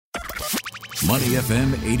Money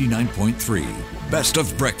FM 89.3. Best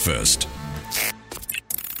of breakfast.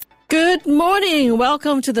 Good morning.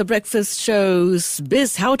 Welcome to the Breakfast Show's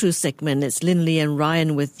Biz-How-To segment. It's Lindley and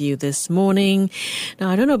Ryan with you this morning.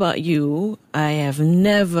 Now, I don't know about you. I have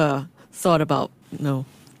never thought about,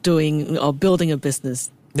 doing or building a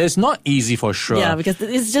business. It's not easy for sure. Yeah, because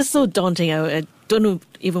it's just so daunting. I don't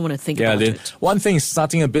even want to think about it. One thing is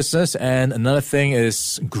starting a business, and another thing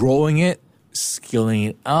is growing it, scaling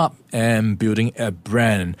it up, and building a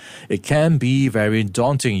brand. It can be very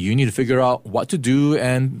daunting. You need to figure out what to do,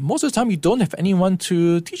 and most of the time you don't have anyone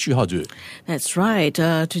to teach you how to do it. That's right.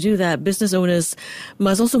 To do that, business owners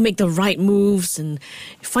must also make the right moves and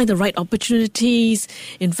find the right opportunities.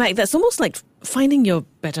 In fact, that's almost like finding your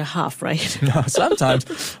better half, right?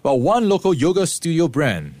 Sometimes. Well, one local yoga studio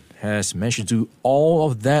brand has managed to do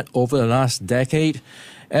all of that over the last decade,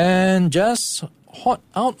 and just hot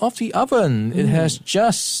out of the oven. It has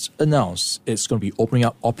just announced it's going to be opening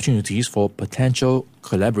up opportunities for potential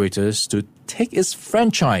collaborators to take its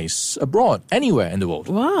franchise abroad, anywhere in the world.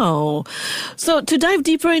 Wow. So to dive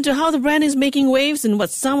deeper into how the brand is making waves and what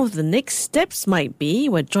some of the next steps might be,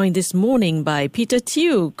 we're joined this morning by Peter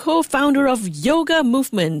Tew, co-founder of Yoga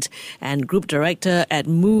Movement and group director at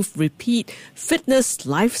Move Repeat Fitness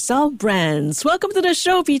Lifestyle Brands. Welcome to the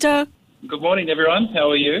show, Peter. Good morning, everyone.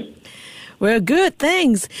 How are you? We're good,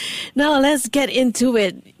 thanks. Now let's get into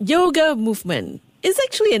it. Yoga Movement is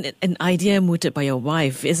actually an idea mooted by your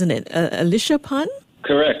wife, isn't it? Alicia Pan?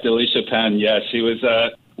 Correct, Alicia Pan. Yeah, she was a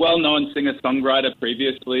well-known singer-songwriter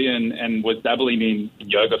previously and was dabbling in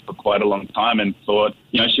yoga for quite a long time and thought,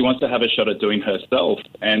 she wants to have a shot at doing herself.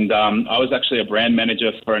 And I was actually a brand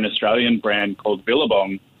manager for an Australian brand called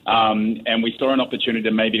Billabong. And we saw an opportunity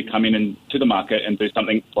to maybe come in to the market and do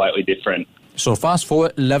something slightly different. So fast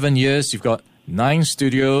forward 11 years, you've got 9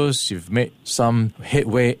 studios, you've made some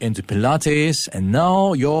headway into Pilates, and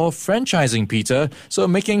now you're franchising, Peter. So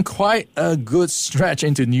making quite a good stretch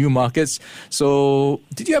into new markets. So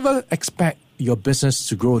did you ever expect your business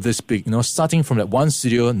to grow this big? Starting from that one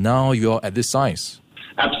studio, now you're at this size.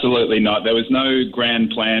 Absolutely not. There was no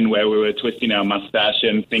grand plan where we were twisting our mustache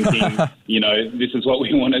and thinking, this is what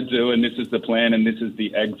we want to do and this is the plan and this is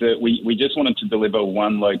the exit. We just wanted to deliver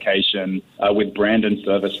one location with brand and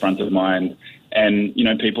service front of mind. And,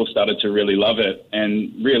 people started to really love it.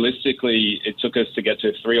 And realistically, it took us to get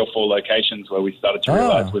to 3 or 4 locations where we started to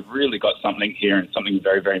realize we've really got something here and something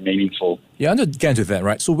very, very meaningful. Yeah, I'm going to get into that,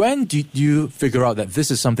 right? So when did you figure out that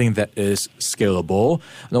this is something that is scalable?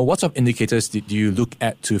 What sort of indicators did you look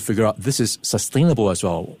at to figure out this is sustainable as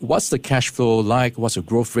well? What's the cash flow like? What's the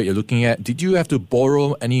growth rate you're looking at? Did you have to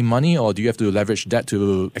borrow any money or do you have to leverage that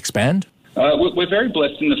to expand? We're very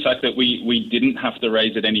blessed in the fact that we didn't have to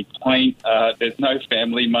raise at any point. There's no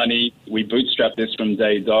family money. We bootstrapped this from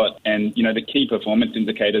day dot. And, the key performance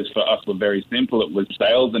indicators for us were very simple. It was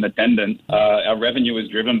sales and attendance. Our revenue is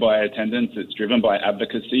driven by attendance. It's driven by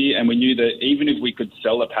advocacy. And we knew that even if we could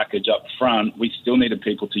sell a package up front, we still needed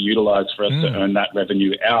people to utilize for us to earn that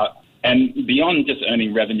revenue out. And beyond just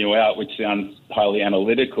earning revenue out, which sounds highly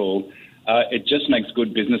analytical, it just makes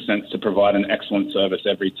good business sense to provide an excellent service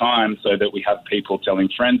every time so that we have people telling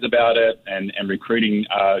friends about it and recruiting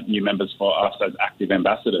new members for us as active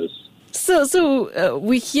ambassadors. So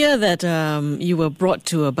we hear that you were brought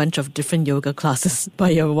to a bunch of different yoga classes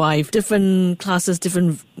by your wife, different classes,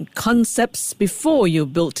 different concepts before you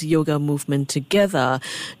built Yoga Movement together.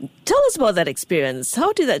 Tell us about that experience.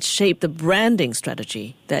 How did that shape the branding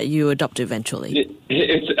strategy that you adopted eventually?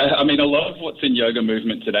 A lot of what's in Yoga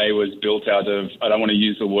Movement today was built out of, I don't want to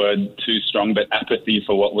use the word too strong, but apathy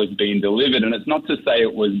for what was being delivered. And it's not to say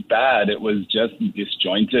it was bad, it was just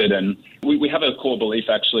disjointed. And we have a core belief,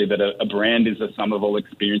 actually, that a brand is a sum of all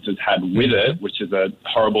experiences had with it, which is a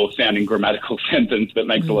horrible sounding grammatical sentence that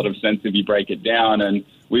makes a lot of sense if you break it down. And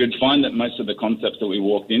we would find that most of the concepts that we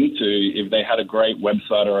walked into, if they had a great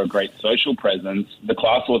website or a great social presence, the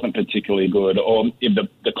class wasn't particularly good. Or if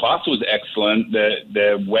the class was excellent,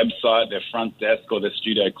 their website, their front desk or their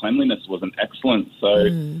studio cleanliness wasn't excellent. So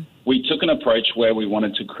we took an approach where we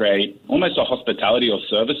wanted to create almost a hospitality or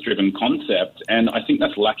service-driven concept. And I think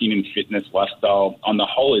that's lacking in fitness lifestyle on the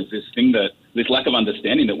whole, is this lack of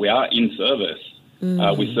understanding that we are in service.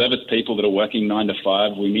 We service people that are working 9 to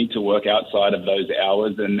 5. We need to work outside of those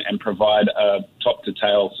hours and provide a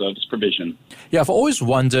top-to-tail service provision. Yeah, I've always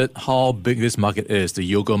wondered how big this market is, the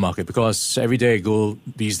yoga market, because every day I go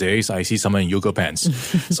these days, I see someone in yoga pants.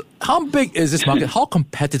 So how big is this market? How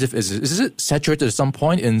competitive is it? Is it saturated at some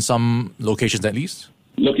point in some locations at least?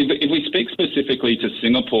 Look, if we speak specifically to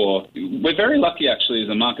Singapore, we're very lucky actually as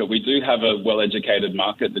a market. We do have a well-educated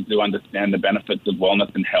market that do understand the benefits of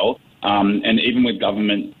wellness and health. And even with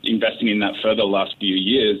government investing in that further the last few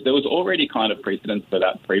years, there was already kind of precedence for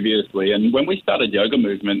that previously. And when we started Yoga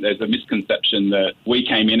Movement, there's a misconception that we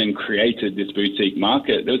came in and created this boutique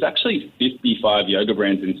market. There was actually 55 yoga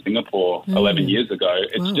brands in Singapore 11 years ago.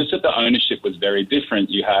 It's just that the ownership was very different.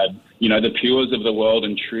 You had, the Pures of the world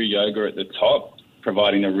and True Yoga at the top,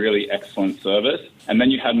 providing a really excellent service. And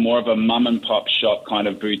then you had more of a mum and pop shop kind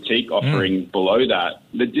of boutique offering below that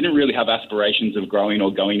didn't really have aspirations of growing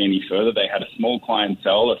or going any further. They had a small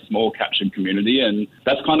clientele, a small captured community, and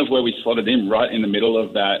that's kind of where we slotted in right in the middle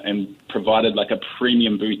of that and provided like a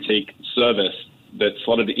premium boutique service that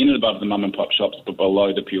slotted in and above the mum and pop shops but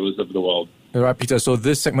below the Pures of the world. All right, Peter. So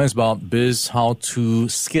this segment is about Biz-How-To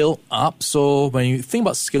scale up. So when you think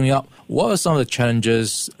about scaling up, what are some of the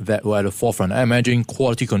challenges that were at the forefront? I imagine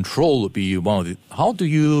quality control would be one of the. How do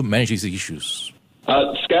you manage these issues?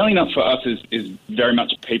 Scaling up for us is very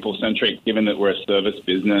much people-centric, given that we're a service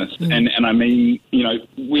business. And I mean,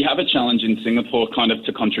 we have a challenge in Singapore, kind of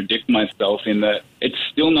to contradict myself, in that it's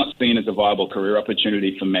still not seen as a viable career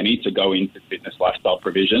opportunity for many to go into fitness lifestyle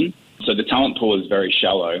provision. So the talent pool is very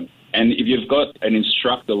shallow. And if you've got an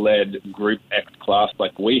instructor-led Group X class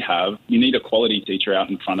like we have, you need a quality teacher out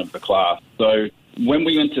in front of the class. So when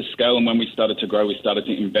we went to scale and when we started to grow, we started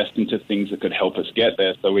to invest into things that could help us get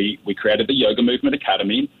there. So we created the Yoga Movement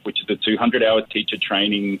Academy, which is a 200-hour teacher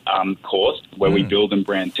training course where we build and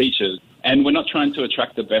brand teachers. And we're not trying to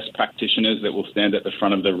attract the best practitioners that will stand at the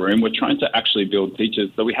front of the room. We're trying to actually build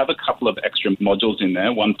teachers. So we have a couple of extra modules in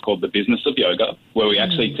there. One's called the Business of Yoga, where we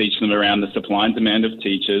actually teach them around the supply and demand of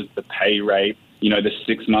teachers, the pay rate, the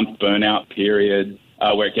 6-month burnout period,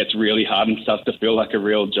 where it gets really hard and starts to feel like a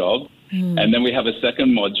real job. And then we have a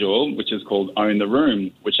second module, which is called Own the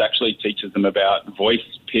Room, which actually teaches them about voice,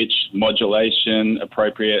 pitch, modulation,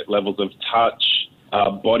 appropriate levels of touch,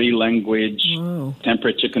 body language,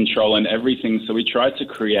 temperature control, and everything. So we try to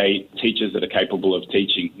create teachers that are capable of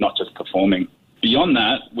teaching, not just performing. Beyond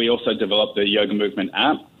that, we also developed the Yoga Movement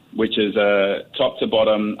app, which is a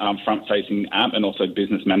top-to-bottom front-facing app and also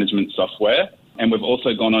business management software. And we've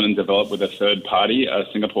also gone on and developed with a third party, a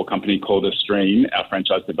Singapore company called Stream, our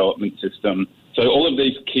franchise development system. So all of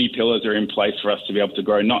these key pillars are in place for us to be able to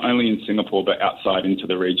grow not only in Singapore but outside into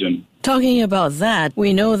the region. Talking about that,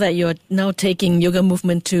 we know that you're now taking Yoga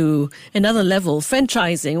Movement to another level,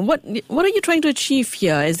 franchising. What are you trying to achieve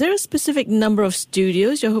here? Is there a specific number of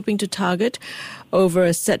studios you're hoping to target over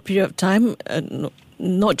a set period of time,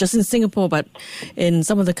 not just in Singapore but in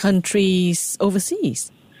some of the countries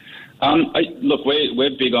overseas? Look,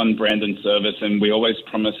 we're big on brand and service, and we always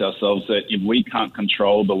promise ourselves that if we can't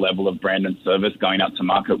control the level of brand and service going out to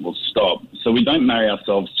market, we'll stop. So we don't marry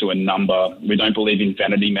ourselves to a number. We don't believe in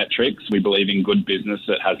vanity metrics. We believe in good business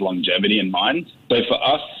that has longevity in mind. So for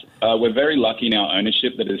us, we're very lucky in our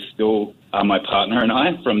ownership that is still my partner and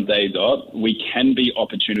I from day dot. We can be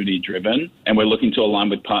opportunity driven, and we're looking to align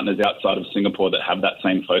with partners outside of Singapore that have that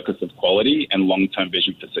same focus of quality and long-term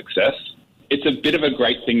vision for success. It's a bit of a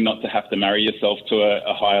great thing not to have to marry yourself to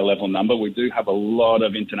a higher level number. We do have a lot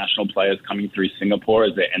of international players coming through Singapore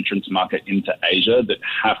as their entrance market into Asia that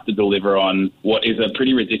have to deliver on what is a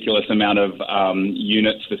pretty ridiculous amount of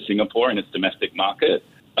units for Singapore in its domestic market.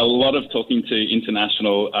 A lot of talking to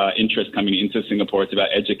international interest coming into Singapore. It's about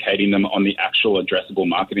educating them on the actual addressable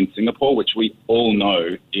market in Singapore, which we all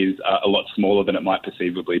know is a lot smaller than it might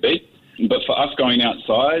perceivably be. But for us going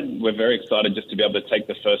outside, we're very excited just to be able to take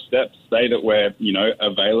the first step, say that we're,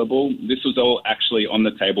 available. This was all actually on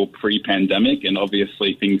the table pre-pandemic, and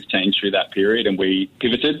obviously things changed through that period and we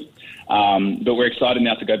pivoted. But we're excited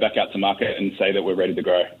now to go back out to market and say that we're ready to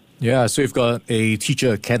grow. Yeah, so you've got a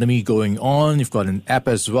teacher academy going on, you've got an app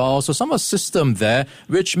as well, so some system there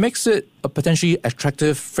which makes it a potentially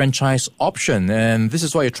attractive franchise option, and this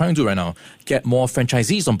is what you're trying to do right now, get more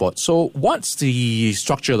franchisees on board. So what's the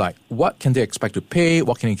structure like? What can they expect to pay?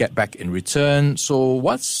 What can they get back in return? So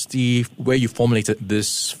what's the way you formulated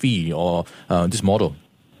this fee or this model?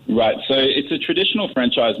 Right, so it's a traditional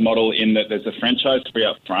franchise model in that there's a franchise fee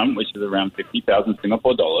up front, which is around 50,000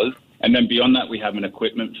 Singapore dollars. And then beyond that, we have an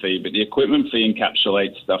equipment fee. But the equipment fee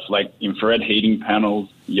encapsulates stuff like infrared heating panels,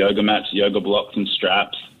 yoga mats, yoga blocks and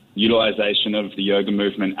straps, utilization of the Yoga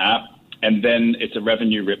Movement app. And then it's a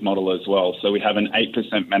revenue rip model as well. So we have an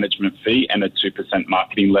 8% management fee and a 2%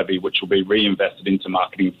 marketing levy, which will be reinvested into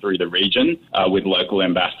marketing through the region with local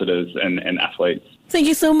ambassadors and athletes. Thank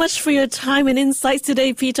you so much for your time and insights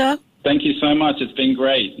today, Peter. Thank you so much. It's been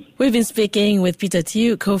great. We've been speaking with Peter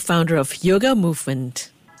Tew, co-founder of Yoga Movement.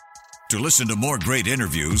 To listen to more great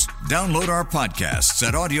interviews, download our podcasts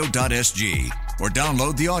at audio.sg or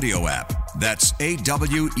download the audio app. That's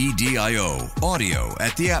AWEDIO, audio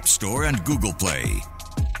at the App Store and Google Play.